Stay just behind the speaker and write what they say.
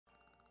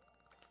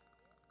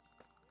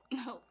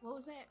No, what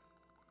was that?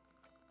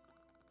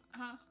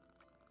 Huh?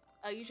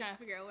 Oh, you trying to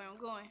figure out where I'm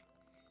going?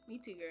 Me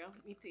too, girl.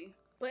 Me too.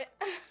 But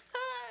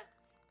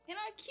ain't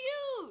I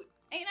cute?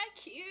 Ain't I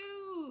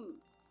cute?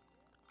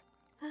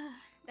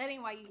 That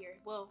ain't why you here.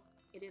 Well,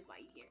 it is why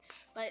you here.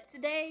 But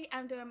today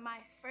I'm doing my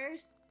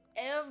first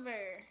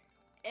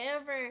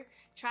ever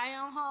try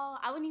on haul.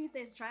 I wouldn't even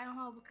say it's try on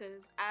haul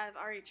because I've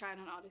already tried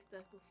on all this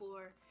stuff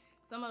before.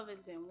 Some of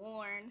it's been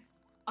worn.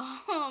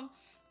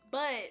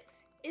 But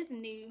it's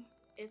new.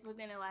 It's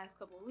within the last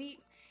couple of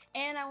weeks.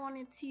 And I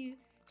wanted to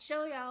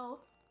show y'all,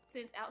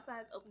 since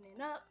outside's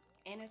opening up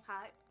and it's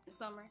hot in the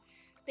summer,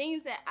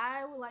 things that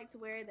I would like to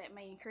wear that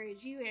may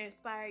encourage you and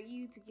inspire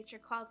you to get your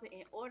closet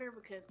in order,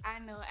 because I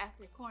know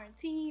after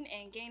quarantine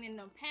and gaining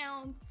them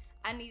pounds,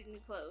 I need new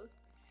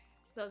clothes.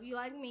 So if you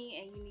like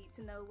me and you need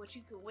to know what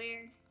you could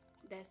wear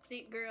that's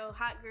thick girl,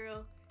 hot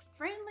girl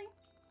friendly,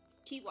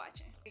 keep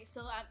watching. Okay,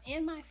 so I'm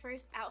in my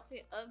first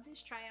outfit of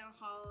this try on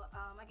haul.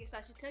 I guess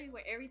I should tell you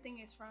where everything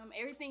is from.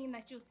 Everything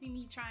that you'll see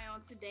me try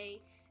on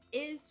today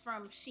is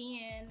from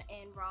SHEIN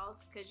and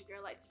Ross, because your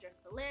girl likes to dress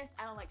for less.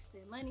 I don't like to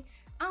spend money.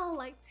 I don't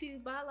like to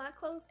buy a lot of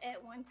clothes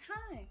at one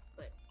time,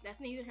 but that's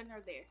neither here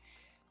nor there.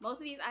 Most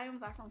of these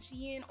items are from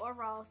SHEIN or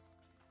Ross.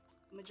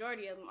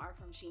 Majority of them are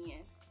from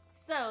SHEIN.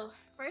 So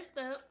first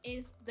up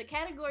is, the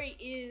category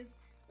is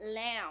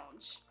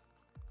lounge.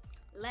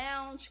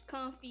 Lounge,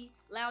 comfy,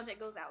 lounge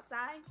that goes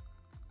outside,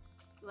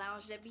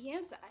 lounge that be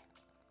inside.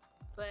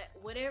 But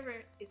whatever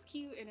is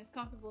cute and is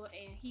comfortable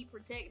and heat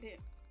protected,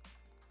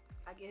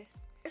 I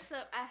guess. First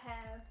up, I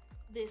have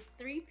this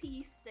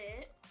 3-piece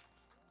set.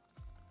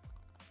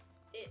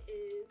 It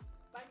is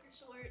biker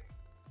shorts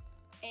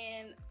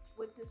and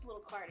with this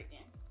little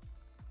cardigan.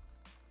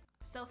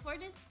 So for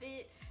this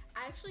fit,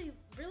 I actually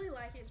really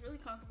like it. It's really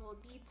comfortable.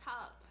 The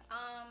top,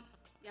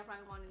 y'all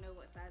probably want to know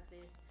what size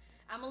it is.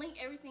 I'm gonna link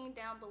everything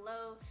down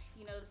below.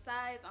 You know, the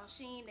size on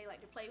SHEIN, they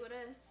like to play with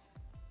us,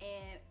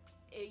 and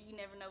you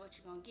never know what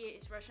you're gonna get.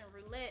 It's Russian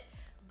roulette.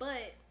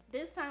 But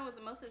this time was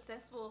the most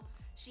successful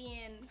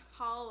SHEIN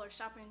haul or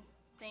shopping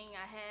thing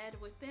I had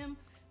with them,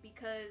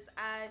 because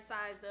I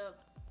sized up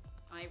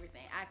on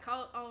everything. I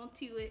caught on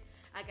to it.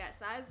 I got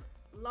size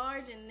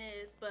large in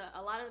this, but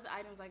a lot of the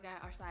items I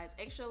got are size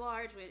extra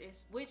large,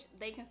 which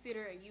they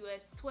consider a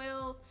US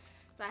 12.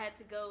 So I had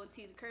to go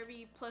into the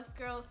curvy plus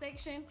girl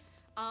section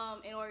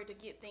in order to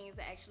get things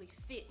that actually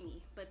fit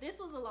me. But this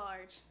was a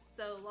large,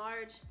 so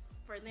large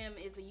for them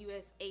is a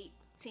US 8,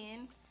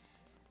 10.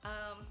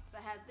 So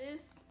I have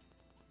this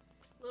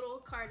little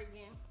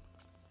cardigan,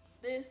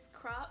 this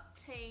crop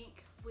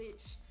tank,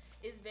 which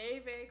is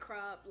very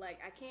cropped. Like,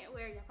 I can't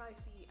wear, y'all probably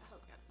see, I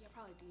hope y'all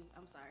probably do,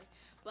 I'm sorry,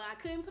 but I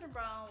couldn't put a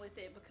bra on with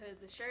it because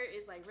the shirt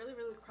is like really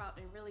cropped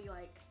and really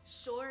like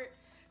short,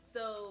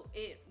 so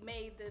it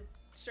made the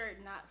shirt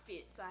not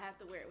fit, so I have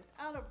to wear it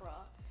without a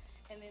bra.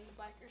 And then the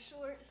biker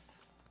shorts,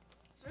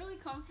 it's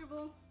really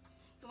comfortable.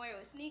 You can wear it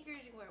with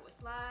sneakers, you can wear it with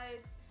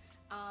slides.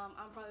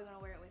 I'm probably gonna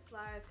wear it with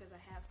slides because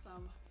I have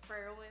some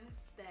fur ones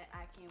that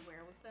I can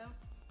wear with them.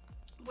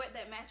 What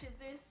that matches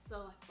this,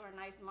 so for a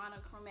nice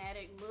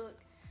monochromatic look,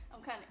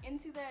 I'm kind of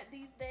into that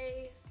these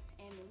days,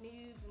 and the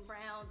nudes and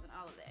browns and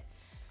all of that.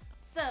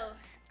 So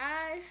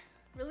I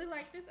really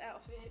like this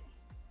outfit,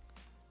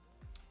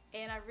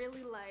 and I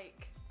really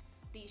like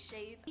these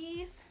shades.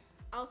 These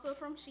also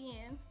from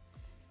SHEIN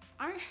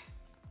aren't,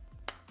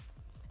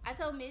 I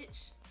told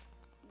Mitch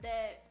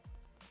that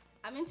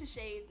I'm into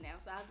shades now,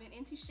 so I've been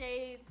into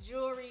shades,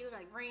 jewelry,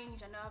 like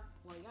rings. I know,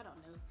 well, y'all don't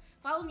know.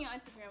 Follow me on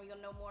Instagram,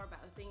 you'll know more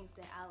about the things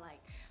that I like.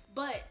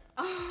 But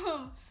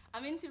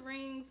I'm into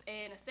rings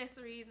and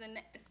accessories and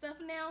stuff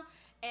now,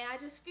 and I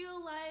just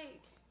feel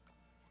like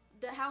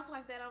the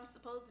housewife that I'm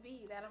supposed to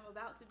be, that I'm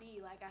about to be.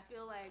 Like, I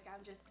feel like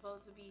I'm just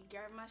supposed to be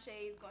grabbing my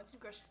shades, going to the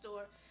grocery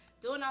store,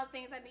 doing all the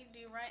things I need to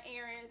do, run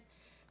errands,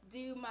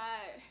 do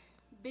my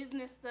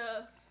business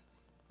stuff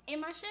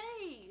in my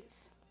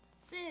shades.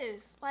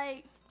 Sis,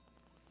 like,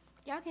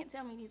 y'all can't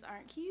tell me these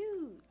aren't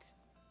cute.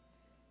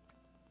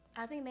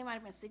 I think they might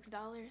have been $6.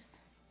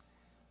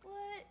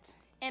 What?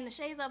 And the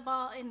shades I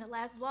bought in the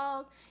last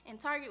vlog in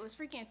Target was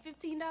freaking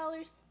 $15.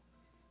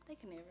 They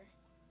can never.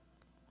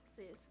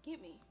 Sis,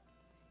 get me.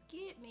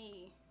 Get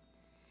me.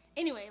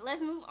 Anyway,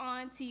 let's move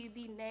on to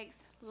the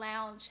next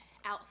lounge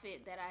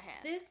outfit that I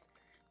have. This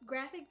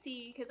graphic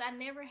tee, because I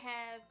never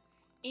have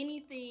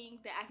anything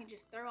that I can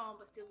just throw on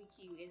but still be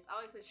cute. It's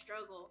always a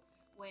struggle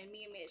when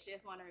me and Mitch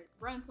just want to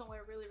run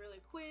somewhere really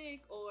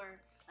quick, or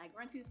like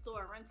run to the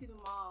store, run to the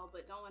mall,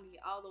 but don't want to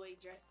get all the way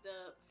dressed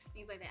up,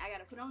 things like that. I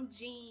gotta put on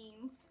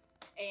jeans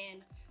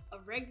and a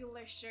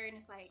regular shirt, and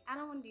it's like, I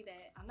don't want to do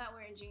that. I'm not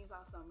wearing jeans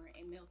all summer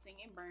and melting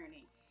and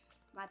burning.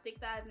 My thick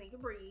thighs need to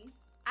breathe.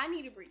 I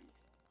need to breathe.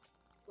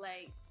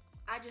 Like,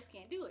 I just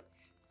can't do it.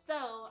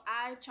 So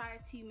I try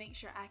to make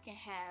sure I can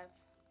have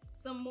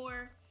some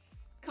more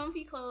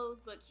comfy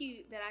clothes but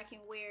cute that I can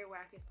wear, where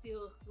I can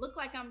still look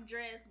like I'm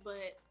dressed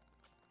but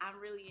I'm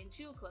really in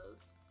chill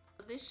clothes.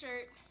 This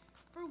shirt,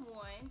 for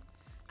one,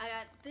 I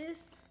got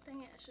this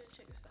thing. I should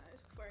check the size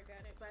before I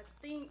got it, but I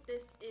think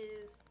this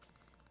is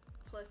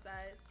plus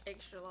size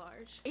extra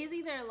large. It's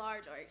either a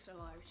large or extra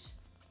large.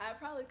 I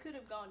probably could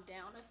have gone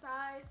down a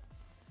size,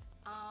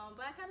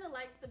 but I kind of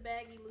like the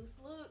baggy loose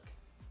look.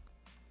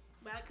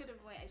 But I could have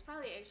went, it's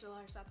probably extra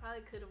large, so I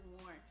probably could have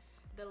worn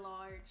the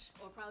large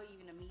or probably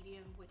even a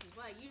medium, which is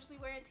what I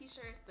usually wear in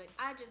t-shirts, but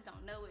I just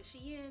don't know what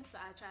SHEIN, so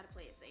I try to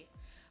play it safe.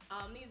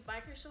 These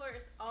biker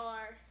shorts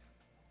are,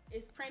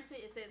 it's printed,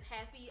 it says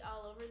happy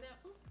all over them.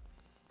 Ooh,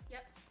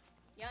 yep,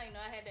 y'all ain't know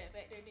I had that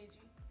back there, did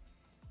you?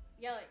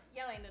 Y'all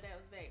ain't know that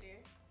was back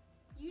there.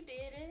 You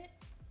did it,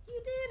 you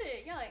did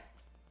it. Y'all like,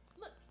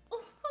 look,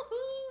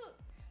 ooh,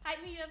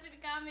 hype me up in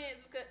the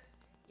comments because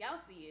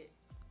y'all see it.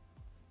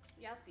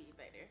 Y'all see it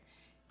back there.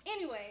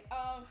 Anyway,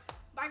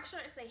 biker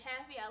shorts say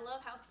happy. I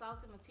love how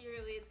soft the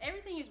material is.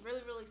 Everything is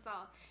really, really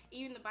soft.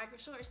 Even the biker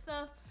short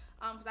stuff,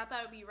 because I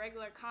thought it would be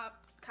regular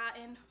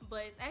cotton,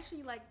 but it's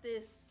actually like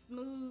this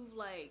smooth,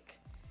 like,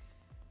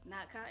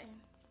 not cotton,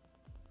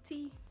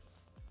 tea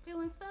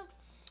feeling stuff.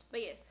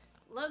 But yes,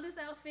 love this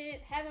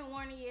outfit. Haven't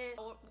worn it yet.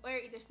 I'll wear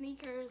either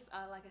sneakers,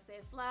 like I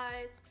said,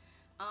 slides.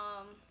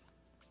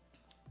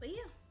 But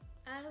yeah,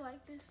 I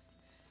like this.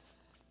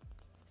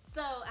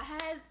 So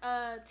I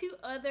had 2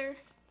 other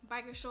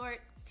biker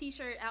short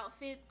t-shirt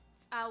outfits.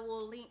 I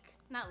will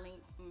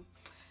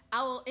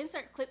I will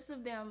insert clips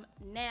of them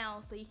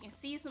now so you can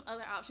see some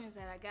other options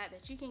that I got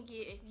that you can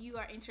get if you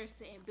are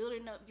interested in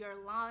building up your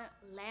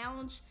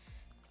lounge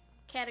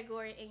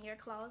category in your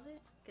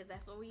closet, because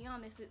that's what we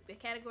on. The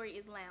category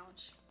is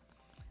lounge.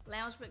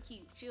 Lounge but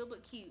cute, chill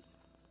but cute.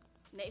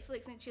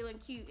 Netflix and chill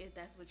and cute if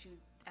that's what you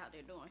out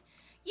there doing.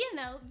 You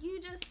know, you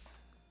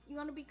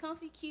want to be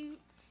comfy, cute,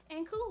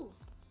 and cool.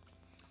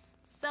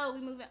 So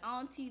we moving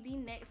on to the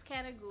next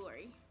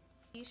category.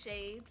 These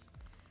shades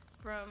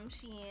from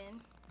SHEIN.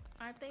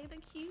 Aren't they the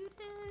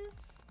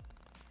cutest?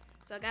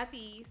 So I got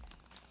these.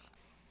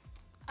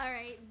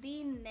 Alright,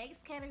 the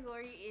next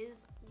category is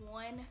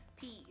one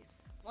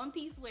piece. One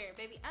piece wear.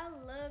 Baby, I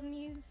love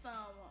me some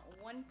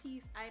one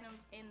piece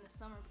items in the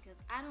summer because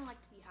I don't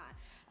like to be hot.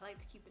 I like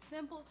to keep it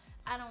simple.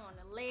 I don't want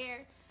to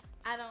layer.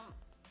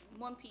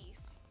 One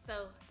piece.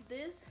 So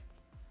this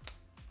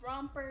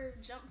romper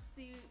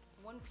jumpsuit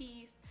one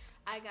piece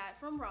I got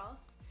from Ross.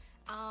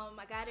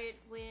 I got it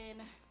when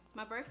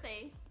my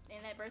birthday,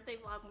 in that birthday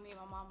vlog when me and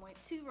my mom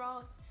went to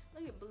Ross.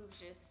 Look at boobs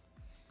just.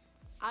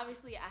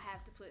 Obviously I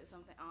have to put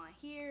something on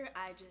here.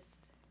 I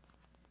just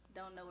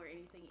don't know where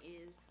anything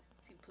is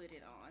to put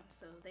it on.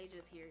 So they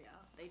just here,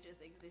 y'all. They just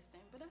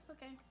existing, but that's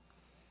okay.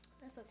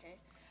 That's okay.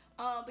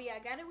 But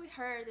yeah, I got it with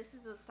her. This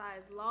is a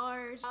size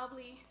large.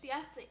 Probably, see,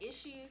 that's the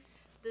issue.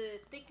 The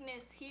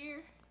thickness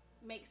here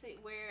makes it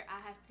where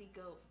I have to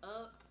go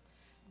up.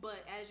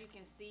 But as you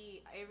can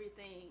see,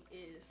 everything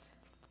is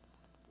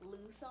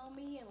loose on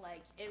me, and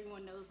like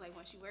everyone knows, like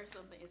once you wear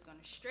something, it's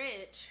gonna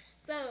stretch.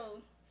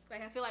 So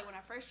like I feel like when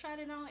I first tried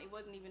it on, it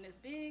wasn't even this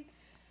big,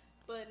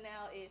 but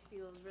now it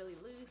feels really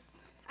loose.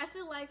 I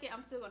still like it.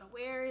 I'm still gonna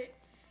wear it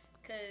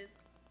because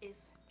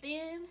it's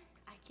thin.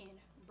 I can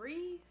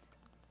breathe.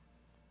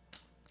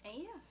 And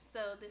yeah,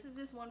 so this is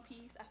this one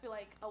piece. I feel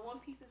like a one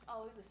piece is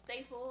always a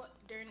staple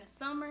during the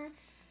summer.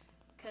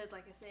 Cause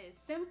like I said, it's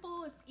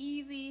simple, it's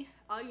easy.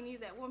 All you need is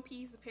that one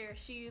piece, a pair of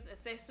shoes,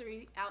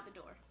 accessory, out the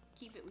door.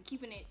 We're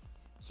keeping it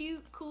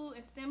cute, cool,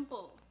 and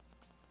simple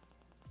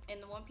in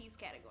the one piece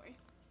category.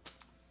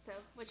 So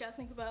what y'all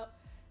think about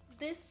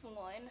this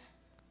one?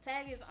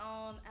 Tag is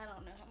on, I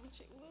don't know how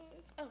much it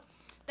was.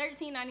 Oh,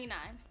 $13.99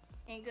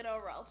 in good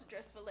old Ross.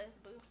 Dress for less,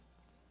 boo.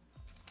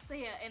 So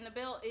yeah, and the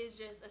belt is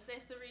just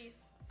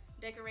accessories,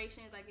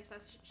 decorations, I guess I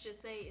should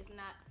say. It's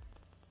not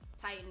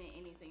tightening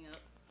anything up.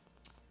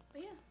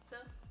 But yeah, so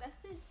that's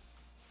this.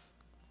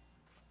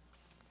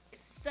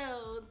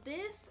 So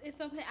this is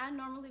something I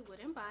normally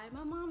wouldn't buy.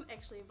 My mom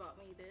actually bought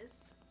me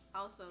this,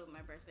 also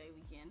my birthday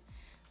weekend.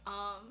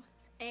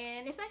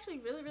 And it's actually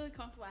really, really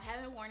comfortable. I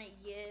haven't worn it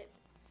yet.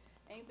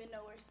 Ain't been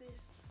nowhere,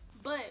 sis.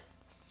 But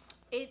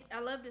I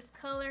love this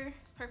color.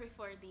 It's perfect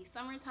for the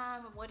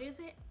summertime. What is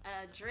it?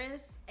 A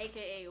dress,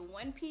 aka a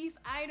one piece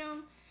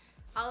item.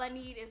 All I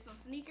need is some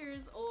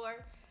sneakers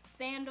or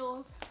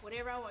sandals,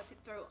 whatever I want to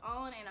throw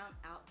on, and I'm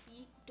out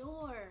the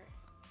door.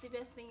 The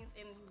best things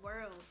in the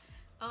world.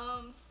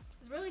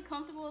 It's really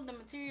comfortable. The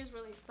material is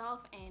really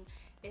soft and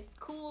it's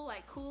cool,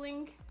 like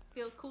cooling.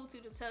 Feels cool to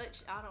the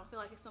touch. I don't feel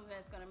like it's something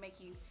that's gonna make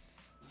you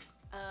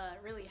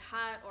really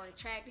hot or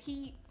attract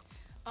heat.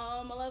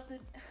 I love the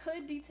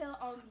hood detail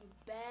on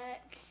the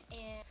back,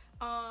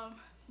 and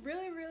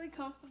really, really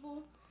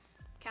comfortable.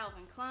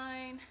 Calvin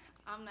Klein.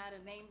 I'm not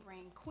a name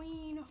brand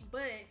queen,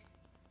 but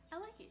I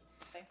like it.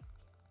 Okay.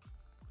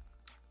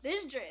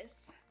 This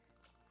dress,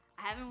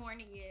 I haven't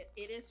worn it yet.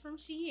 It is from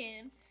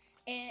SHEIN,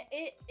 and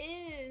it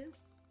is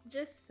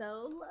just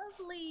so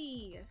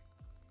lovely.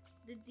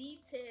 The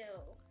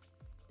detail,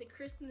 the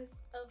crispness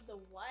of the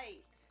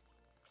white,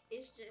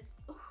 it's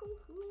just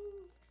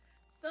ooh.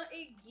 So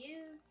it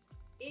gives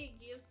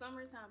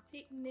summertime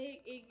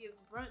picnic, it gives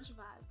brunch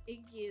vibes, it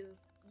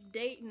gives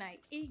date night,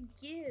 it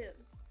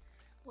gives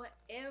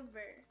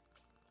whatever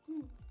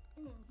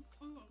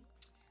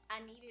I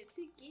need it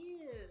to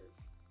give.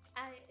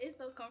 It's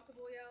so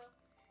comfortable, y'all.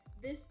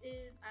 This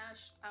is,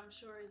 I'm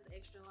sure it's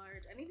extra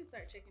large. I need to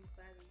start checking the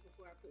sizes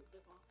before I put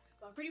stuff on.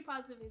 But I'm pretty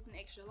positive it's an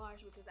extra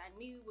large because I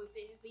knew with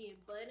it being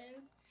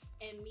buttons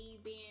and me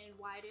being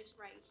whitish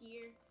right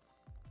here,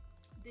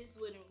 this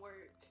wouldn't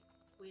work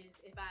with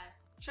if I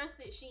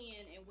trusted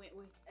Shein and went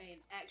with an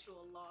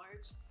actual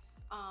large.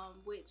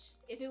 Which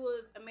if it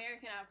was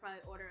American, I'd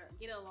probably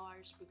get a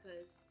large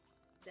because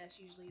that's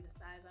usually the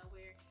size I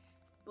wear.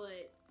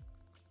 But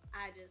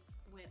I just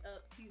went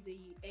up to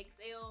the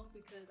XL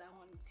because I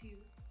wanted to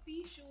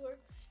be sure.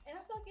 And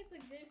I feel like it's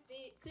a good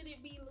fit. Could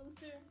it be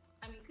looser?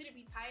 I mean, could it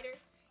be tighter?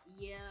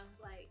 Yeah,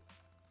 like,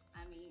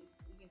 I mean,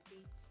 you can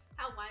see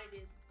how wide it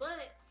is.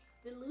 But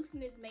the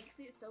looseness makes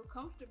it so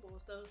comfortable.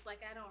 So it's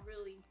like I don't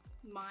really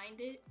mind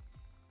it.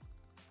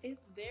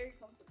 It's very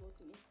comfortable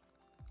to me.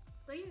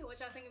 So yeah, what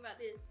y'all think about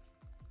this?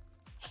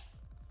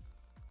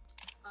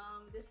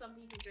 This is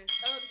something you can dress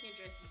up, you can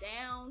dress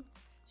down.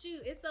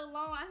 Shoot, it's so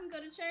long I can go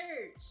to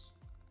church.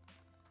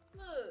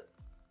 Look,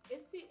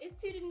 it's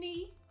to the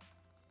knee.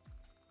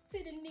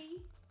 To the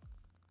knee.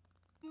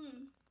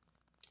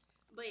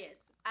 But yes,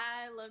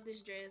 I love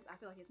this dress. I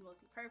feel like it's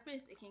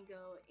multi-purpose. It can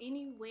go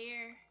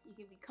anywhere. You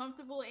can be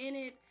comfortable in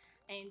it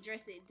and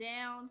dress it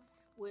down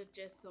with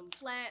just some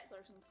flats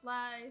or some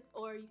slides,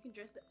 or you can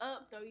dress it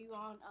up, throw you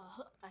on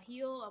a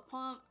heel, a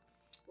pump,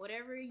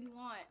 whatever you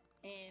want,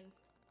 and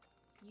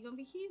you're gonna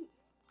be cute.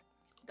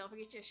 Don't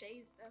forget your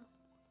shades though.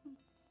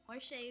 More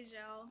shades,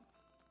 y'all,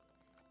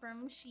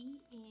 from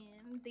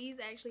SHEIN. These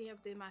actually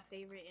have been my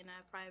favorite, and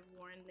I've probably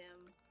worn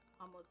them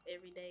almost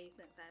every day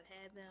since I've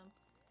had them.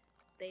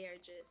 They are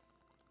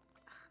just,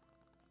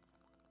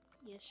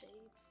 yes,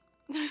 shades.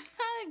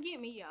 Get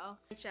me, y'all.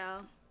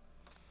 Y'all,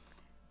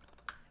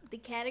 the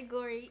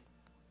category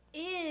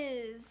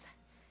is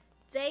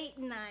date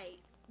night,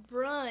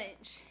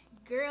 brunch,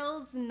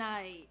 girls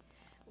night,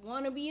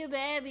 wanna be a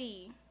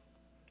baby,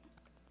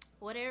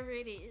 whatever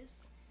it is.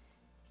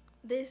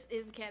 This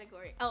is the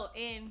category. Oh,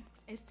 and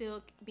it's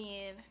still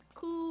being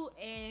cool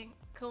and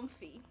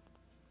comfy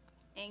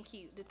and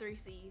cute. The 3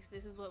 C's.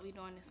 This is what we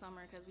doing this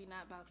summer because we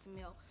not about to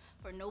melt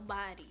for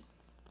nobody.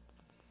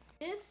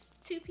 This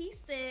 2-piece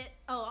set.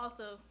 Oh,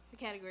 also the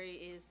category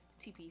is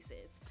 2-piece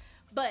sets.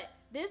 But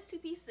this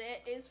 2-piece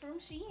set is from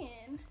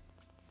SHEIN.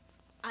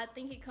 I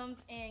think it comes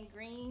in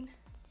green,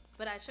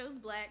 but I chose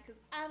black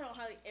because I don't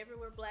hardly ever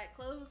wear black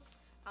clothes.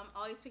 I'm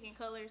always picking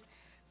colors.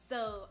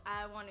 So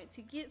I wanted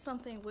to get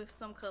something with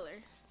some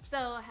color. So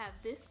I have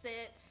this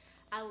set.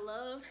 I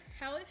love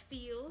how it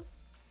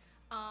feels.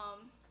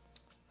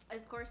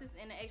 Of course it's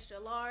in an extra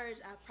large.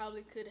 I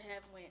probably could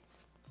have went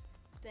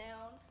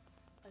down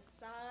a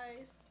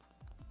size,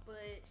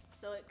 but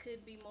so it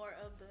could be more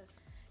of the,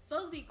 it's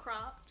supposed to be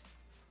cropped,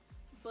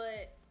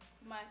 but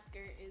my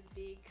skirt is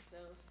big, so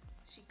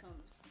she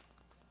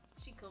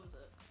comes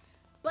up.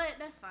 But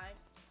that's fine.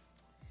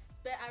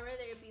 But I'd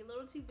rather it be a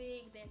little too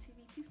big than to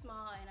be too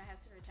small and I have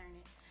to return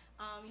it.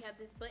 You have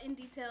this button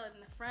detail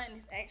in the front, and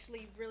it's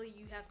actually really,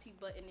 you have to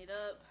button it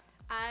up.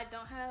 I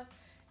don't have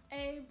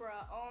a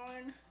bra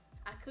on.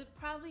 I could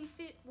probably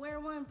wear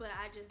one, but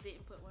I just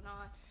didn't put one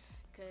on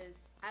because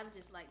I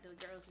just like the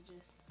girls to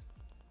just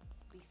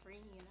be free,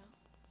 you know.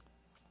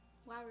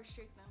 Why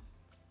restrict them?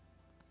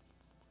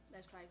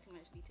 That's probably too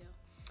much detail.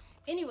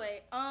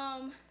 Anyway,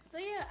 so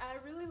yeah,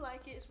 I really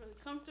like it. It's really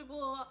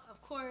comfortable.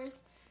 Of course,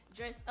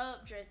 dress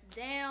up, dress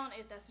down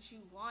if that's what you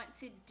want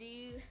to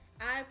do.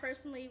 I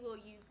personally will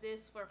use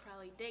this for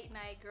probably date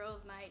night,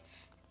 girls night,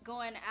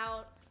 going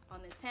out on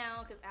the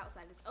town because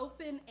outside is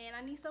open and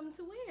I need something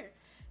to wear.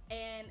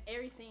 And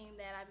everything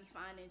that I be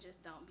finding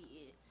just don't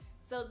be it.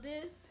 So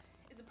this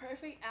is a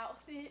perfect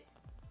outfit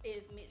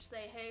if Mitch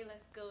say, hey,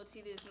 let's go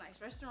to this nice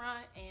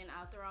restaurant, and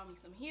I'll throw on me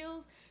some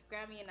heels,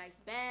 grab me a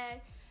nice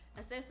bag,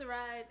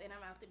 accessorize, and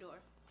I'm out the door.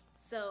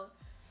 So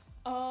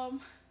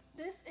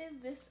this is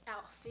this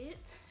outfit.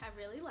 I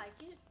really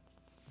like it.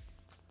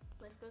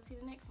 Let's go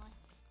to the next one.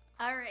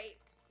 All right,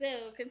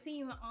 so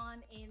continuing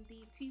on in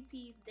the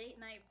 2-piece date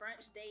night,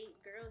 brunch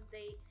date, girls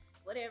date,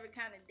 whatever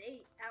kind of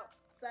date,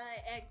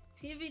 outside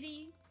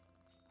activity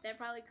that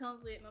probably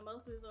comes with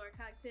mimosas or a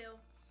cocktail.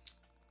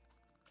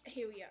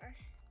 Here we are,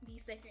 the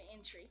second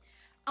entry.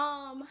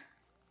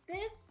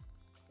 This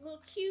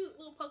little cute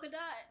little polka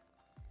dot,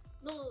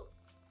 little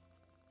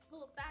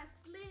thigh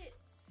split,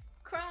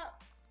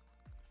 crop.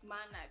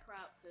 Mine not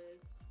crop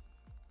because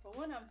for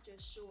one I'm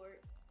just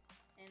short,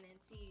 and then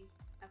two,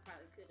 I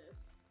probably could have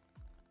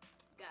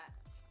got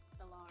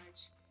a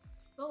large,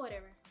 but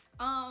whatever.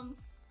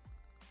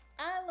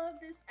 I love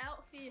this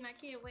outfit and I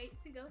can't wait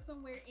to go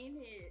somewhere in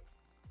it.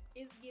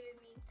 It's giving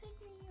me, take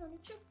me on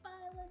a trip, I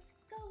love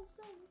to go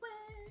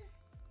somewhere.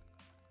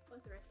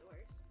 What's the rest of the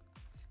words?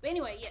 But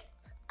anyway, yes,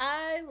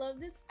 I love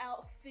this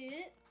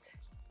outfit.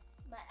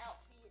 My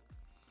outfit.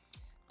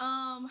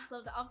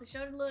 Love the off the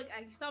shoulder look.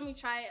 You saw me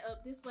try it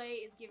up this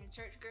way. It's giving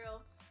church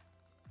girl.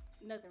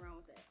 Nothing wrong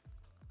with that.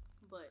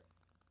 But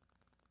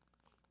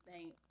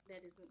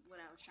that isn't what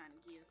I was trying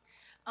to give.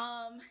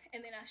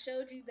 And then I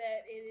showed you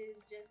that it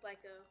is just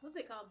like a, what's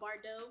it called,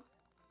 Bordeaux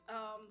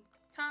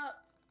top,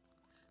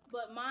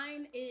 but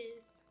mine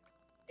is,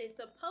 it's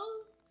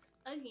supposed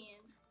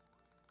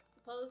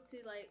to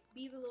like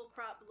be the little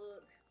crop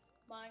look.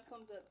 Mine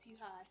comes up too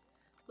high,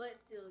 but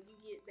still you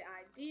get the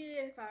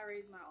idea. If I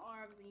raise my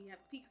arms and you have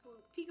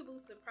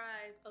peekaboo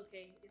surprise,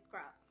 okay, it's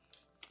cropped.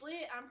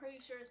 Split, I'm pretty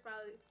sure it's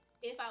probably,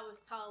 if I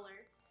was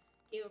taller,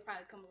 it would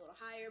probably come a little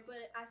higher,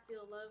 but I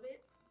still love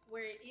it.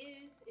 Where it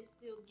is, it's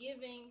still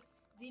giving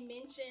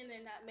dimension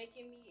and not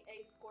making me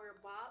a square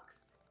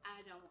box.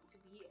 I don't want to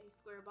be a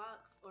square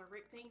box or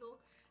rectangle.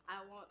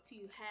 I want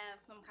to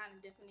have some kind of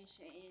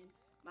definition in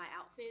my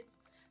outfits.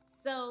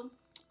 So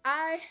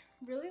I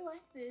really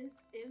like this.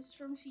 It was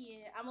from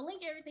SHEIN. I'm gonna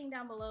link everything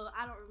down below.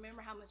 I don't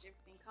remember how much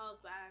everything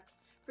cost, but I'm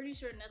pretty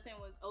sure nothing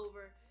was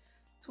over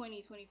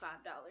 $20–25.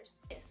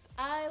 Yes,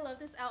 I love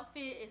this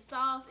outfit. It's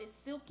soft, it's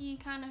silky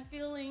kind of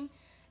feeling,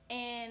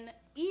 and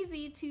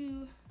easy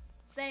to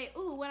say,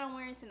 ooh, what I'm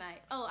wearing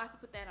tonight. Oh, I can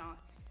put that on.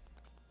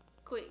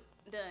 Quick,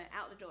 done,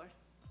 out the door.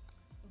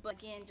 But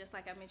again, just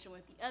like I mentioned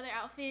with the other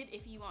outfit,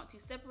 if you want to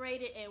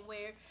separate it and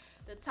wear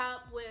the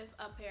top with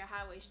a pair of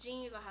high-waist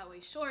jeans or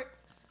high-waist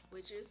shorts,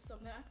 which is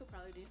something I could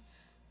probably do,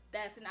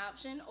 that's an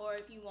option. Or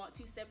if you want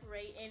to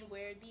separate and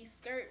wear the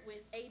skirt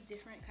with a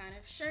different kind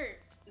of shirt,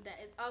 that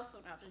is also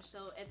an option.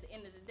 So at the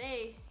end of the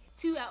day,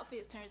 2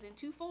 outfits turns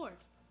into 4.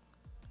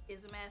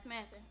 Is the math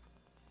mathing?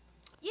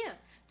 Yeah,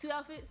 2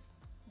 outfits,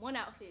 1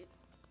 outfit.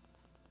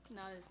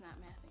 No, it's not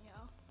mathing,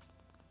 y'all.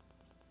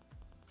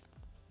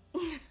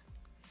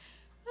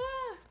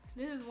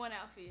 This is 1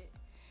 outfit.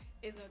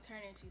 It's gonna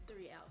turn into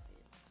 3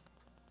 outfits.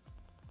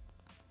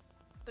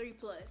 3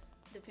 plus,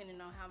 depending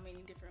on how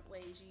many different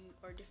ways you,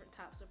 or different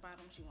tops or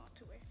bottoms you want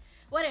to wear.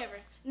 Whatever.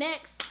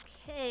 Next,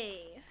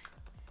 okay.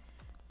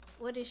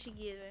 What is she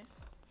giving?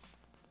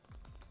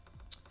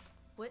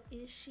 What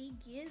is she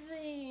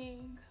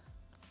giving?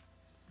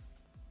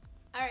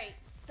 Alright,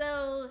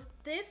 so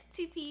this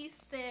 2-piece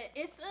set,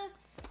 it's a,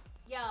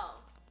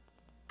 y'all,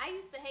 I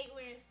used to hate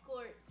wearing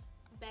skirts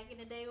back in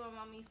the day when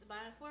mom used to buy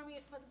it for me,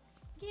 but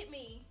get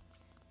me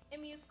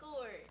a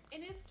skirt,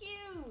 and it's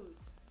cute.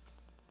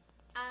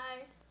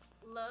 I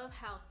love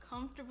how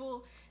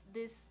comfortable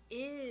this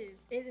is.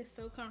 It is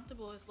so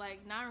comfortable. It's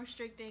like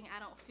non-restricting. I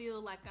don't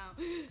feel like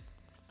I'm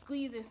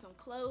squeezing some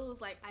clothes,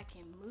 like I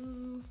can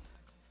move.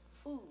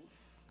 Ooh,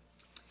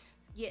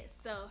 yes.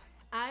 So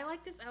I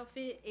like this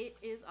outfit. It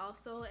is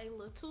also a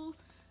little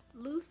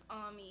loose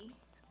on me,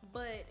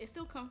 but it's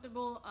still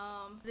comfortable.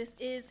 This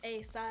is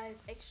a size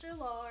extra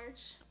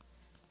large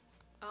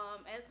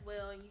as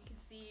well. You can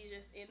see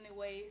just in the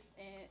waist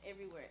and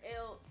everywhere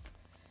else.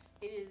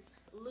 It is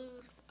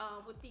loose.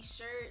 With the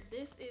shirt,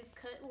 this is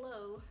cut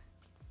low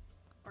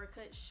or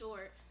cut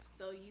short,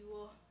 so you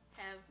will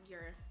have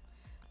your,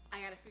 I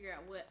gotta figure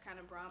out what kind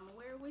of bra I'm gonna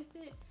wear with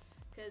it,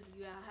 because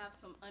you have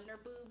some under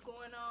boob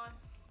going on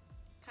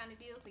kind of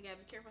deal, so you gotta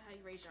be careful how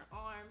you raise your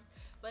arms.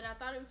 But I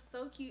thought it was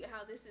so cute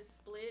how this is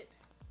split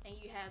and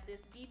you have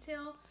this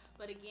detail,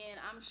 but again,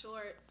 I'm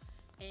short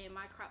and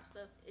my crop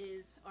stuff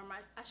is, or my,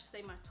 I should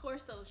say my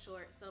torso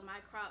short, so my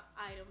crop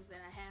items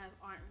that I have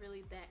aren't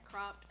really that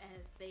cropped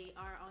as they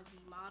are on the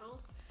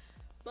models,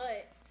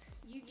 but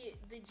you get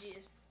the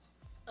gist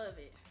of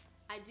it.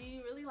 I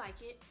do really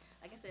like it.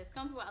 Like I said, it's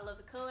comfortable. I love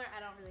the color. I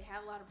don't really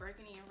have a lot of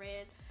burgundy and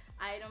red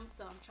items,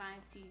 so I'm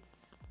trying to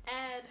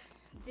add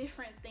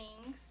different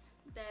things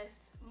that's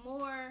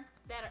more,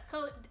 that are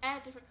color,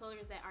 add different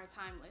colors that are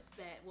timeless,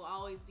 that will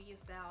always be in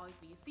style, always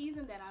be in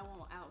season, that I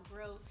won't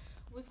outgrow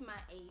with my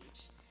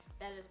age.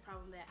 That is a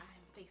problem that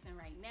I'm facing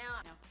right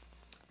now.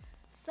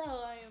 So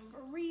I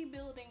am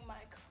rebuilding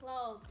my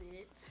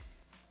closet,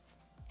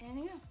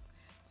 and yeah.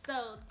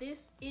 So this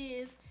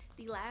is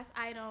the last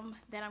item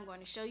that I'm going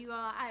to show you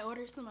all. I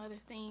ordered some other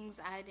things.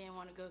 I didn't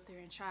want to go through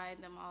and try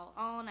them all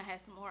on. I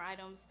had some more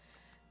items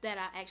that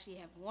I actually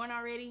have worn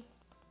already.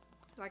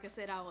 Like I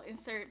said, I will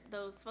insert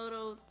those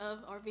photos of,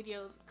 or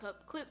videos,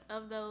 clips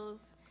of those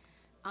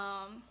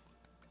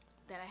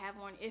that I have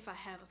worn, if I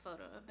have a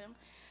photo of them.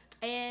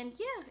 And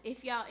yeah,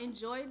 if y'all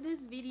enjoyed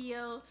this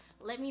video,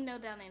 let me know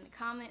down in the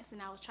comments,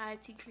 and I will try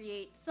to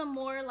create some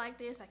more like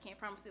this. I can't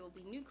promise it will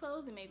be new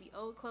clothes, and maybe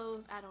old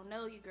clothes. I don't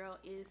know. Your girl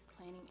is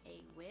planning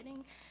a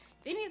wedding.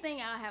 If anything,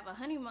 I'll have a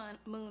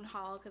honeymoon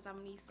haul, because I'm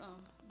gonna need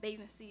some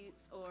bathing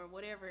suits or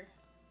whatever,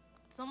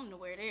 something to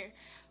wear there.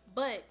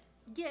 But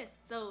yes,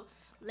 so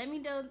let me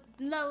know.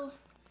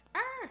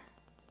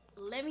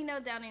 Let me know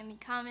down in the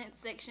comment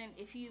section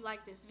if you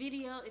like this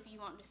video, if you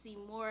want to see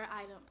more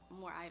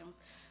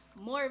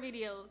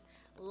videos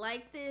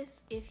like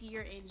this, if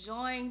you're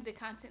enjoying the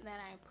content that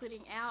I'm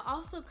putting out.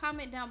 Also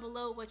comment down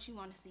below what you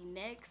want to see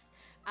next.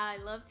 I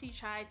love to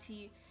try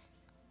to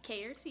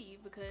cater to you,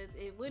 because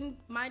it wouldn't,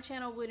 my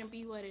channel wouldn't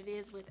be what it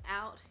is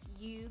without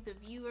you, the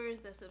viewers,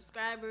 the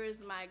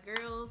subscribers, my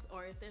girls,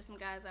 or if there's some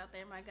guys out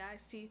there, my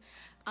guys too.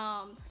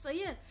 So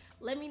yeah,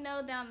 let me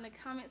know down in the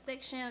comment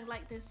section,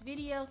 like this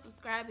video,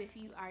 subscribe if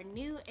you are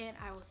new, and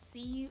I will see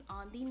you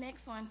on the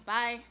next one.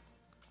 Bye.